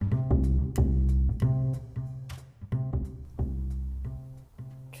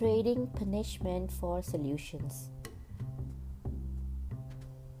trading punishment for solutions.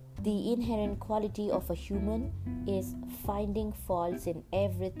 The inherent quality of a human is finding faults in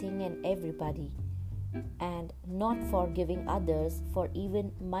everything and everybody, and not forgiving others for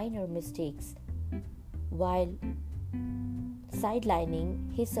even minor mistakes, while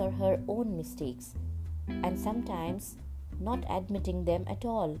sidelining his or her own mistakes, and sometimes not admitting them at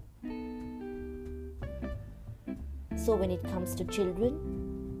all. So, when it comes to children,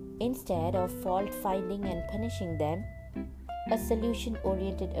 instead of fault finding and punishing them, a solution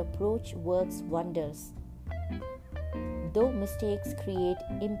oriented approach works wonders. Though mistakes create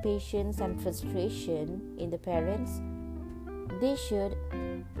impatience and frustration in the parents, they should,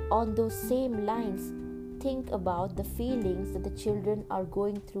 on those same lines, think about the feelings that the children are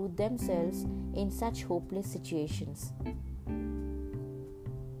going through themselves in such hopeless situations.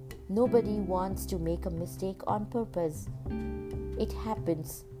 Nobody wants to make a mistake on purpose. It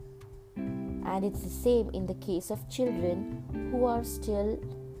happens. And it's the same in the case of children who are still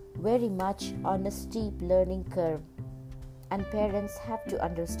very much on a steep learning curve. And parents have to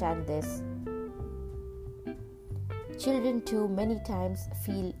understand this. Children too many times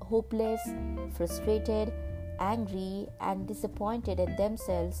feel hopeless, frustrated, angry, and disappointed at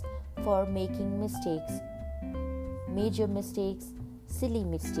themselves for making mistakes. Major mistakes, silly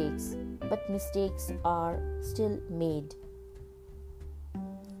mistakes, but mistakes are still made.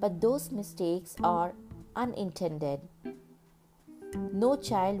 But those mistakes are unintended. No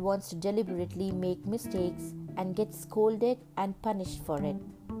child wants to deliberately make mistakes and get scolded and punished for it.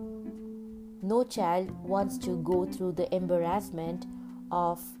 No child wants to go through the embarrassment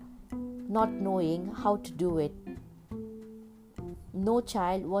of not knowing how to do it. No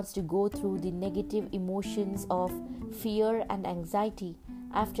child wants to go through the negative emotions of fear and anxiety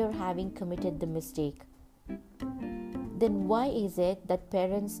after having committed the mistake. Then why is it that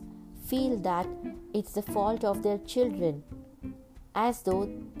parents feel that it's the fault of their children, as though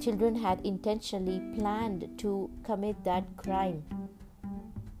children had intentionally planned to commit that crime?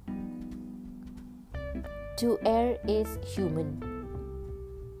 To err is human,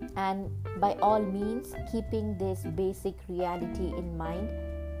 and by all means, keeping this basic reality in mind,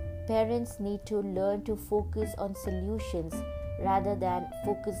 parents need to learn to focus on solutions rather than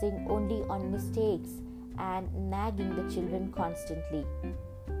focusing only on mistakes and nagging the children constantly.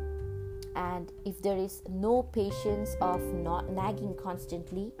 And if there is no patience of not nagging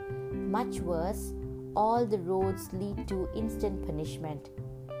constantly, much worse, all the roads lead to instant punishment.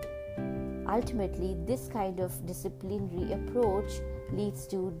 Ultimately, this kind of disciplinary approach leads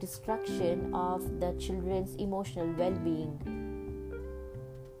to destruction of the children's emotional well-being.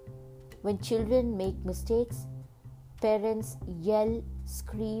 When children make mistakes, parents yell,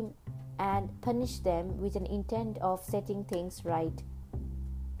 scream, and punish them with an intent of setting things right.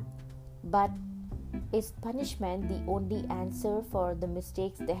 But is punishment the only answer for the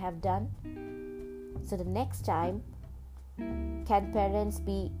mistakes they have done? So the next time, can parents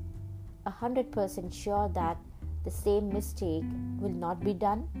be 100% sure that the same mistake will not be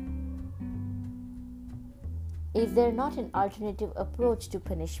done? Is there not an alternative approach to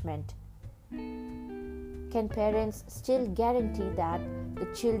punishment? Can parents still guarantee that the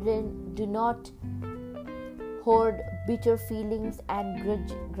children do not hoard bitter feelings and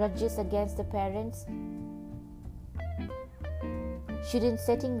grudges against the parents? Shouldn't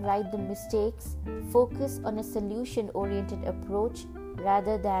setting right the mistakes focus on a solution-oriented approach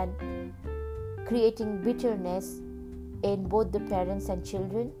rather than creating bitterness in both the parents and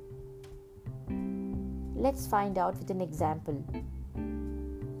children? Let's find out with an example.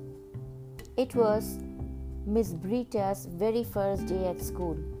 It was Miss Brita's very first day at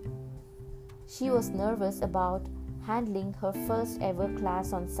school. She was nervous about handling her first ever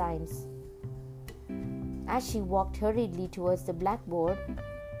class on science. As she walked hurriedly towards the blackboard,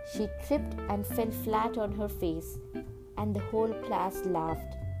 she tripped and fell flat on her face, and the whole class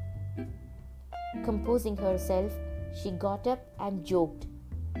laughed. Composing herself, she got up and joked,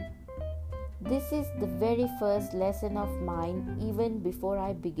 "This is the very first lesson of mine, even before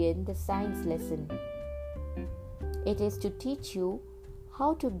I begin the science lesson. It is to teach you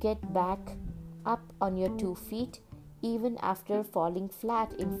how to get back up on your 2 feet even after falling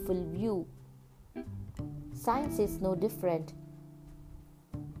flat in full view. Science is no different.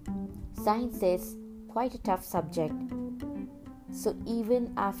 Science is quite a tough subject. So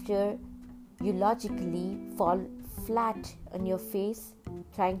even after you logically fall flat on your face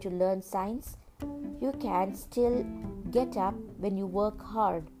trying to learn science, you can still get up when you work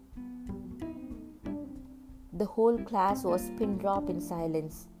hard." The whole class was pin drop in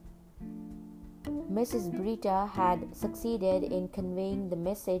silence. Mrs. Brita had succeeded in conveying the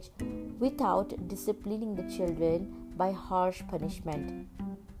message without disciplining the children by harsh punishment.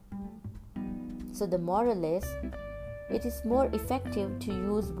 So the moral is, it is more effective to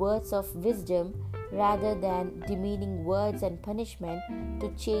use words of wisdom rather than demeaning words and punishment to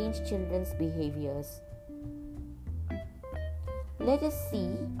change children's behaviors. Let us see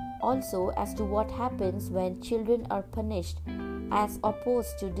also as to what happens when children are punished as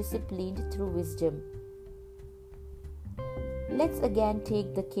opposed to disciplined through wisdom. Let's again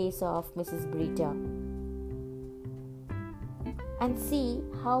take the case of Mrs. Brita and see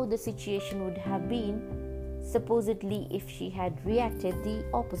how the situation would have been supposedly if she had reacted the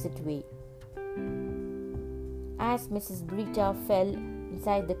opposite way. As Mrs. Brita fell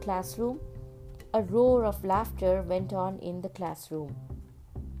inside the classroom, a roar of laughter went on in the classroom.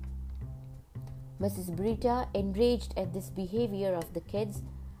 Mrs. Brita, enraged at this behavior of the kids,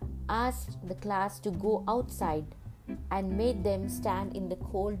 asked the class to go outside and made them stand in the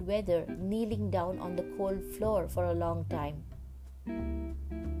cold weather, kneeling down on the cold floor for a long time.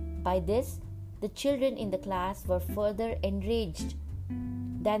 By this, the children in the class were further enraged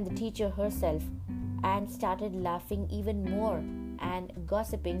than the teacher herself and started laughing even more and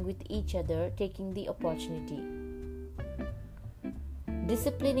gossiping with each other, taking the opportunity.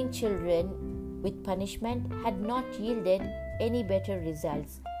 Disciplining children with punishment had not yielded any better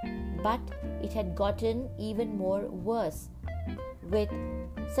results, but it had gotten even more worse, with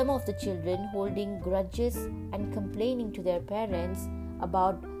some of the children holding grudges and complaining to their parents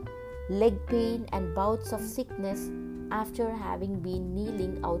about leg pain and bouts of sickness after having been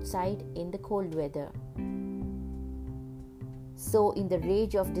kneeling outside in the cold weather. So, in the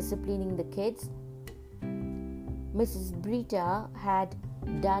rage of disciplining the kids, Mrs. Brita had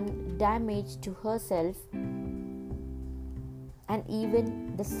done damage to herself and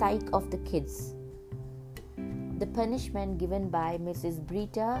even the psyche of the kids. The punishment given by Mrs.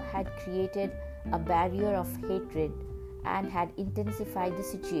 Brita had created a barrier of hatred and had intensified the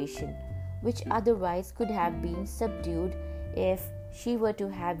situation, which otherwise could have been subdued if she were to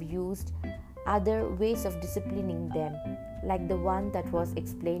have used other ways of disciplining them, like the one that was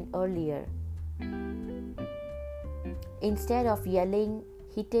explained earlier. Instead of yelling,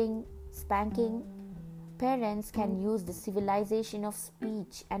 hitting, spanking, parents can use the civilization of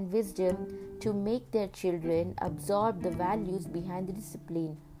speech and wisdom to make their children absorb the values behind the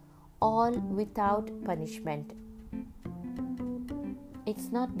discipline, all without punishment.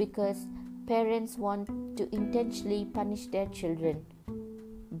 It's not because parents want to intentionally punish their children,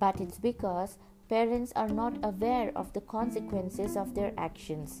 but it's because parents are not aware of the consequences of their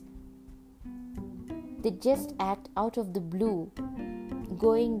actions. They just act out of the blue,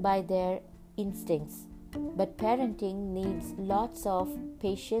 going by their instincts. But parenting needs lots of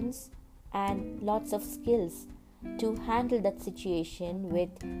patience and lots of skills to handle that situation with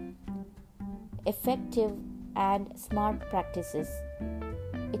effective and smart practices.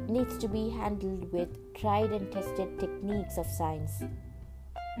 It needs to be handled with tried and tested techniques of science.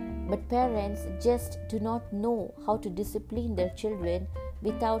 But parents just do not know how to discipline their children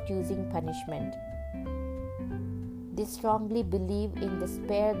without using punishment. They strongly believe in the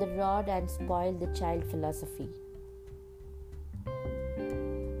spare the rod and spoil the child philosophy.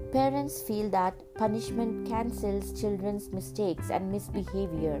 Parents feel that punishment cancels children's mistakes and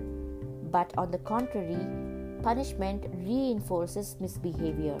misbehavior, but on the contrary, punishment reinforces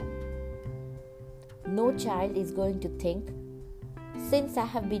misbehavior. No child is going to think, since I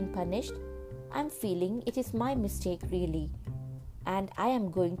have been punished, I'm feeling it is my mistake really, and I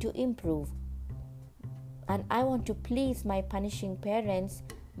am going to improve. And I want to please my punishing parents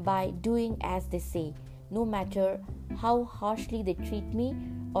by doing as they say, no matter how harshly they treat me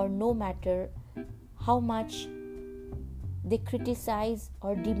or no matter how much they criticize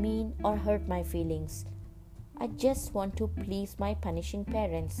or demean or hurt my feelings. I just want to please my punishing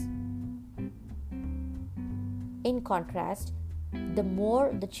parents. In contrast, the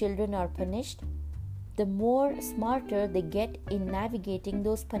more the children are punished, the more smarter they get in navigating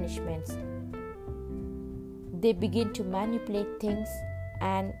those punishments. They begin to manipulate things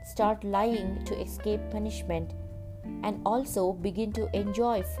and start lying to escape punishment, and also begin to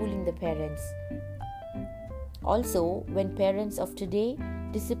enjoy fooling the parents. Also, when parents of today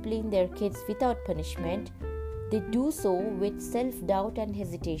discipline their kids without punishment, they do so with self-doubt and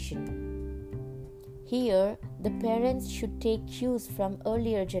hesitation. Here, the parents should take cues from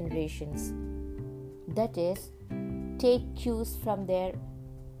earlier generations. That is, take cues from their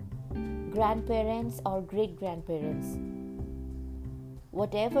grandparents or great-grandparents.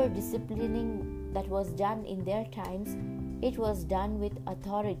 Whatever disciplining that was done in their times, it was done with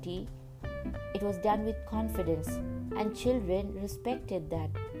authority It was done with confidence, and children respected that.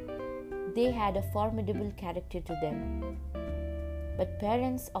 They had a formidable character to them. But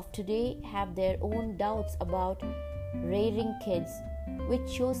parents of today have their own doubts about rearing kids, which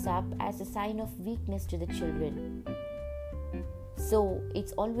shows up as a sign of weakness to the children. So,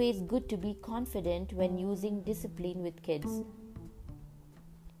 it's always good to be confident when using discipline with kids.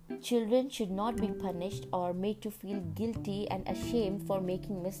 Children should not be punished or made to feel guilty and ashamed for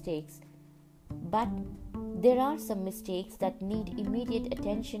making mistakes. But there are some mistakes that need immediate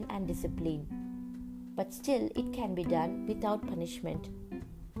attention and discipline. But still, it can be done without punishment.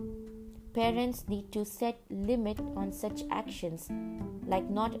 Parents need to set limit on such actions, like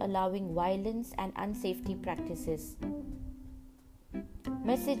not allowing violence and unsafety practices.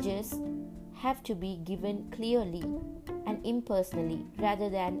 Messages have to be given clearly and impersonally rather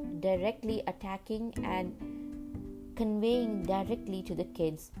than directly attacking and conveying directly to the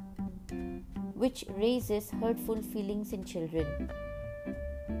kids, which raises hurtful feelings in children.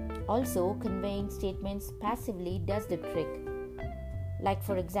 Also, conveying statements passively does the trick. Like,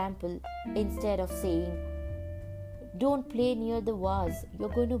 for example, instead of saying, "Don't play near the vase, you're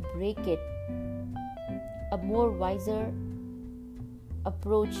going to break it," a more wiser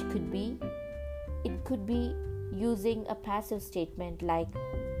approach could be using a passive statement like,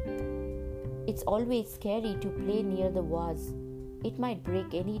 "It's always scary to play near the vase. It might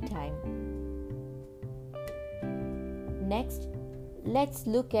break any time." Next, let's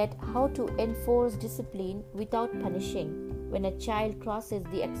look at how to enforce discipline without punishing when a child crosses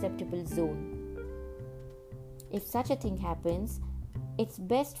the acceptable zone. If such a thing happens, it's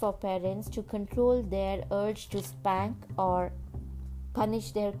best for parents to control their urge to spank or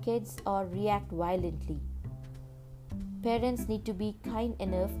punish their kids or react violently. Parents need to be kind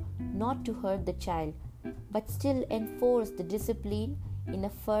enough not to hurt the child, but still enforce the discipline in a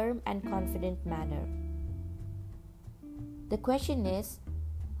firm and confident manner. The question is,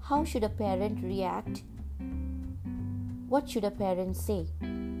 how should a parent react? What should a parent say?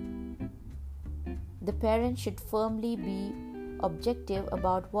 The parent should firmly be objective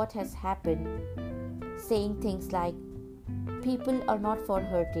about what has happened, saying things like, "People are not for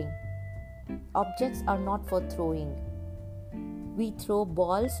hurting. Objects are not for throwing. We throw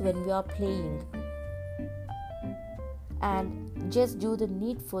balls when we are playing." And just do the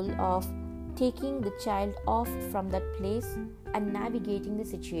needful of taking the child off from that place and navigating the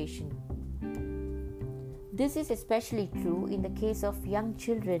situation. This is especially true in the case of young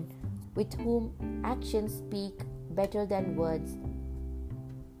children with whom actions speak better than words.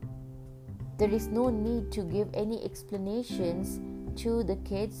 There is no need to give any explanations to the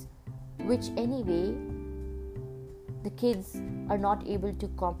kids, which anyway the kids are not able to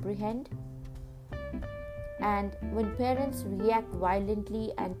comprehend. And when parents react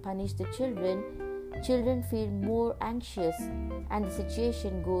violently and punish the children feel more anxious and the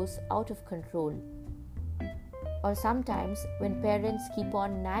situation goes out of control. Or sometimes when parents keep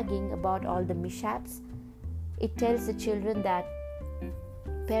on nagging about all the mishaps, it tells the children that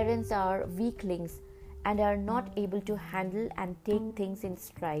parents are weaklings and are not able to handle and take things in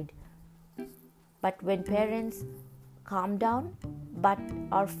stride. But when parents calm down but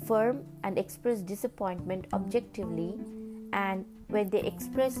are firm and express disappointment objectively, and when they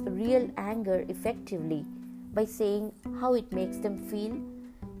express real anger effectively by saying how it makes them feel,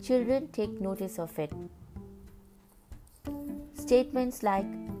 children take notice of it. Statements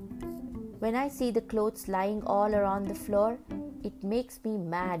like, "When I see the clothes lying all around the floor, it makes me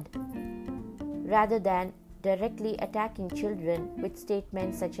mad," rather than directly attacking children with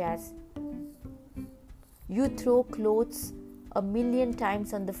statements such as, "You throw clothes 1,000,000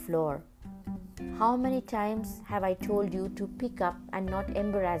 times on the floor. How many times have I told you to pick up and not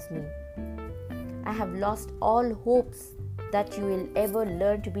embarrass me? I have lost all hopes that you will ever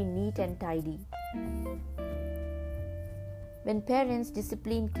learn to be neat and tidy." When parents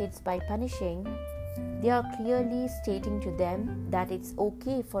discipline kids by punishing, they are clearly stating to them that it's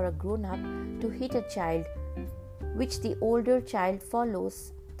okay for a grown-up to hit a child, which the older child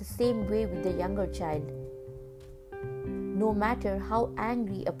follows the same way with the younger child. No matter how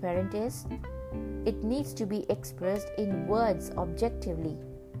angry a parent is, it needs to be expressed in words objectively,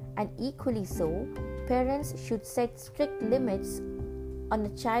 and equally so, parents should set strict limits on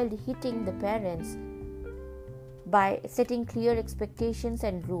a child hitting the parents by setting clear expectations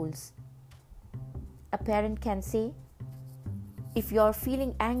and rules. A parent can say, "If you are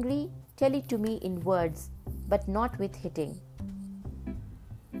feeling angry, tell it to me in words, but not with hitting."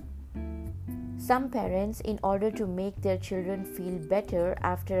 Some parents, in order to make their children feel better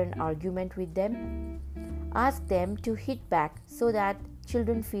after an argument with them, ask them to hit back so that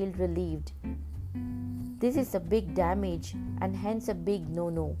children feel relieved. This is a big damage and hence a big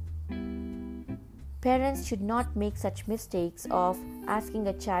no-no. Parents should not make such mistakes of asking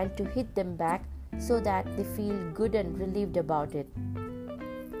a child to hit them back so that they feel good and relieved about it.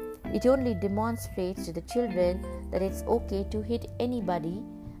 It only demonstrates to the children that it's okay to hit anybody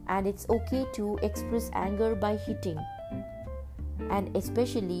and it's okay to express anger by hitting. And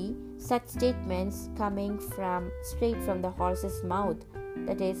especially such statements coming straight from the horse's mouth,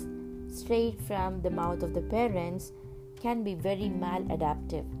 that is, straight from the mouth of the parents, can be very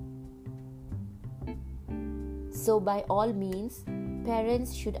maladaptive. So by all means,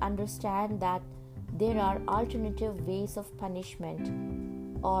 parents should understand that there are alternative ways of punishment,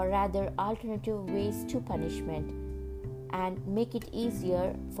 or rather alternative ways to punishment, and make it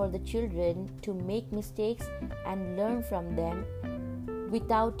easier for the children to make mistakes and learn from them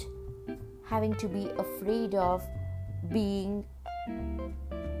without having to be afraid of being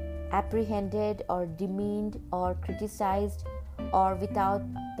apprehended or demeaned or criticized, or without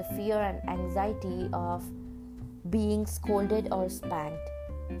the fear and anxiety of being scolded or spanked.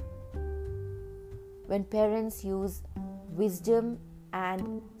 When parents use wisdom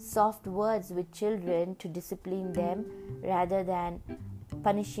and soft words with children to discipline them rather than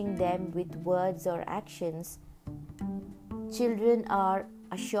punishing them with words or actions, children are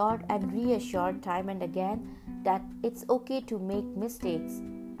assured and reassured time and again that it's okay to make mistakes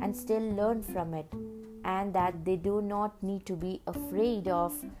and still learn from it, and that they do not need to be afraid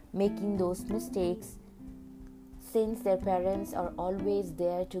of making those mistakes, since their parents are always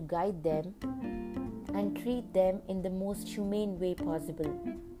there to guide them and treat them in the most humane way possible.